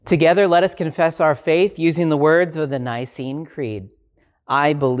Together, let us confess our faith using the words of the Nicene Creed.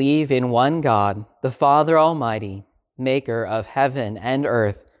 I believe in one God, the Father Almighty, maker of heaven and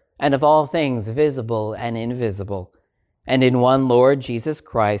earth, and of all things visible and invisible, and in one Lord Jesus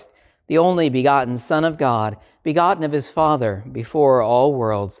Christ, the only begotten Son of God, begotten of his Father before all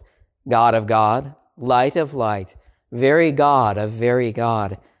worlds, God of God, light of light, very God of very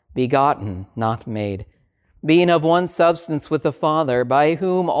God, begotten, not made, being of one substance with the Father, by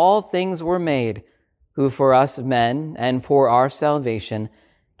whom all things were made, who for us men and for our salvation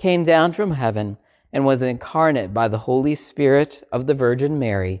came down from heaven and was incarnate by the Holy Spirit of the Virgin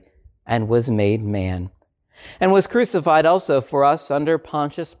Mary, and was made man, and was crucified also for us under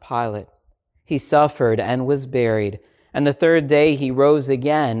Pontius Pilate. He suffered and was buried, and the third day he rose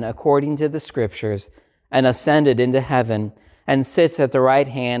again according to the Scriptures, and ascended into heaven, and sits at the right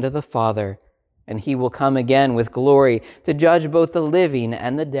hand of the Father. And he will come again with glory to judge both the living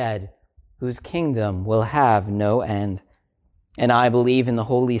and the dead, whose kingdom will have no end. And I believe in the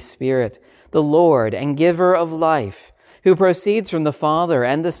Holy Spirit, the Lord and giver of life, who proceeds from the Father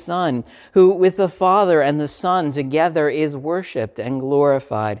and the Son, who with the Father and the Son together is worshipped and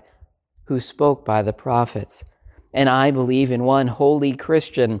glorified, who spoke by the prophets. And I believe in one holy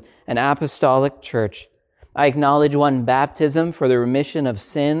Christian and apostolic church. I acknowledge one baptism for the remission of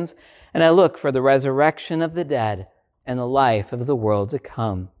sins, and I look for the resurrection of the dead and the life of the world to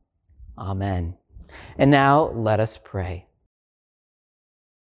come. Amen. And now let us pray.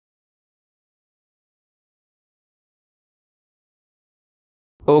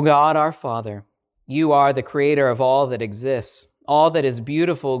 O God, our Father, you are the creator of all that exists. All that is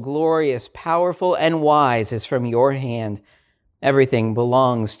beautiful, glorious, powerful, and wise is from your hand. Everything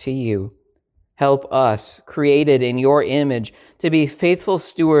belongs to you. Help us, created in your image, to be faithful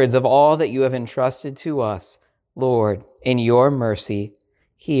stewards of all that you have entrusted to us. Lord, in your mercy,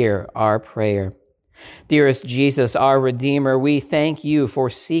 hear our prayer. Dearest Jesus, our Redeemer, we thank you for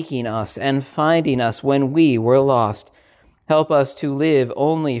seeking us and finding us when we were lost. Help us to live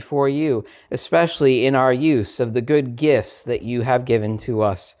only for you, especially in our use of the good gifts that you have given to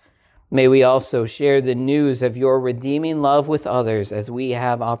us. May we also share the news of your redeeming love with others as we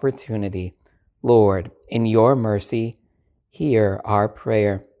have opportunity. Lord, in your mercy, hear our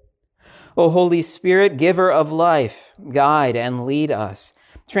prayer. O Holy Spirit, giver of life, guide and lead us.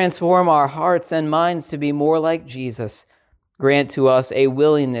 Transform our hearts and minds to be more like Jesus. Grant to us a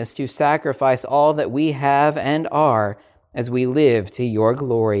willingness to sacrifice all that we have and are as we live to your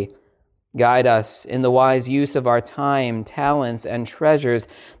glory. Guide us in the wise use of our time, talents, and treasures,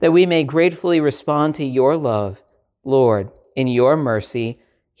 that we may gratefully respond to your love. Lord, in your mercy,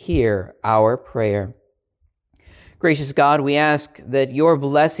 hear our prayer. Gracious God, we ask that your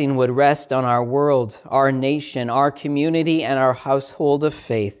blessing would rest on our world, our nation, our community, and our household of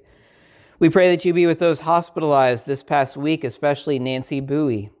faith. We pray that you be with those hospitalized this past week, especially Nancy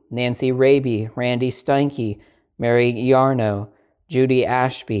Bowie, Nancy Raby, Randy Steinke, Mary Yarno, Judy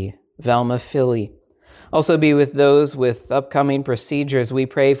Ashby, Velma Philly. Also be with those with upcoming procedures. We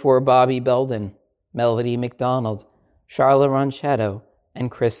pray for Bobby Belden, Melody McDonald, Charla Ronchetto, and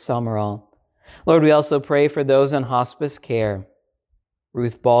Chris Summerall. Lord, we also pray for those in hospice care,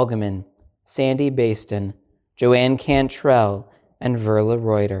 Ruth Balgaman, Sandy Baston, Joanne Cantrell, and Verla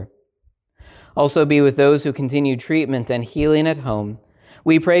Reuter. Also be with those who continue treatment and healing at home.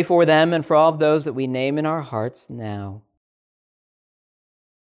 We pray for them and for all of those that we name in our hearts now.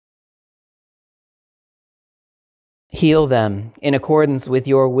 Heal them in accordance with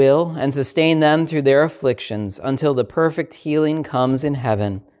your will and sustain them through their afflictions until the perfect healing comes in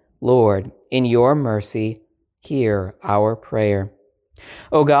heaven. Lord, in your mercy, hear our prayer.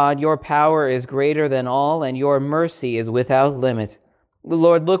 O God, your power is greater than all, and your mercy is without limit.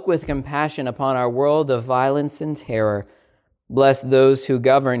 Lord, look with compassion upon our world of violence and terror. Bless those who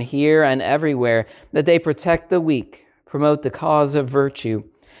govern here and everywhere, that they protect the weak, promote the cause of virtue,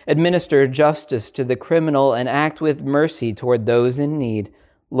 administer justice to the criminal, and act with mercy toward those in need.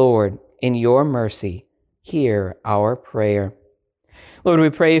 Lord, in your mercy, hear our prayer. Lord, we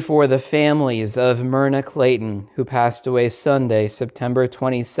pray for the families of Myrna Clayton, who passed away Sunday, September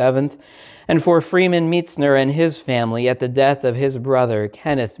 27th, and for Freeman Mietzner and his family at the death of his brother,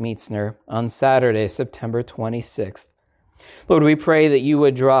 Kenneth Mietzner, on Saturday, September 26th. Lord, we pray that you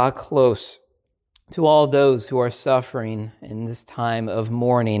would draw close to all those who are suffering in this time of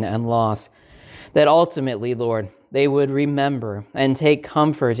mourning and loss, that ultimately, Lord, they would remember and take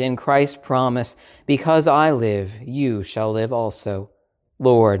comfort in Christ's promise, because I live, you shall live also.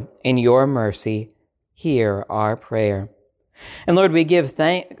 Lord, in your mercy, hear our prayer. And Lord, we give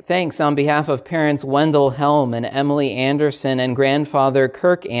thanks on behalf of parents Wendell Helm and Emily Anderson and grandfather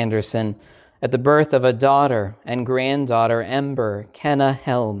Kirk Anderson at the birth of a daughter and granddaughter Ember Kenna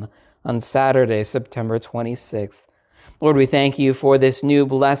Helm on Saturday, September 26th. Lord, we thank you for this new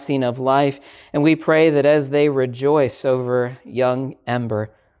blessing of life, and we pray that as they rejoice over young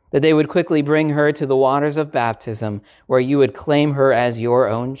Ember, that they would quickly bring her to the waters of baptism, where you would claim her as your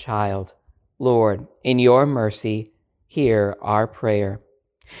own child. Lord, in your mercy, hear our prayer.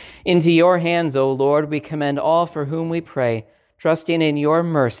 Into your hands, O Lord, we commend all for whom we pray, trusting in your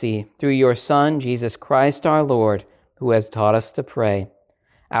mercy through your Son, Jesus Christ our Lord, who has taught us to pray.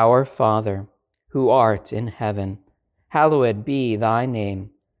 Our Father, who art in heaven, hallowed be thy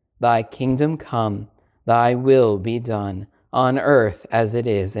name. Thy kingdom come, thy will be done, on earth as it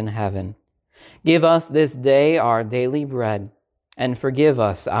is in heaven. Give us this day our daily bread, and forgive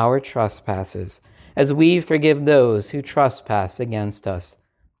us our trespasses, as we forgive those who trespass against us.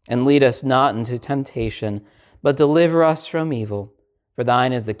 And lead us not into temptation, but deliver us from evil. For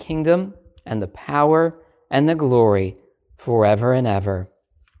thine is the kingdom, and the power, and the glory, forever and ever.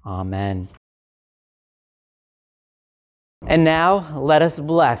 Amen. And now let us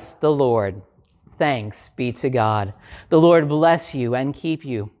bless the Lord. Thanks be to God. The Lord bless you and keep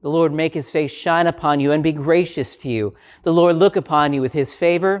you. The Lord make his face shine upon you and be gracious to you. The Lord look upon you with his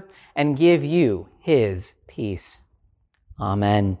favor and give you his peace. Amen.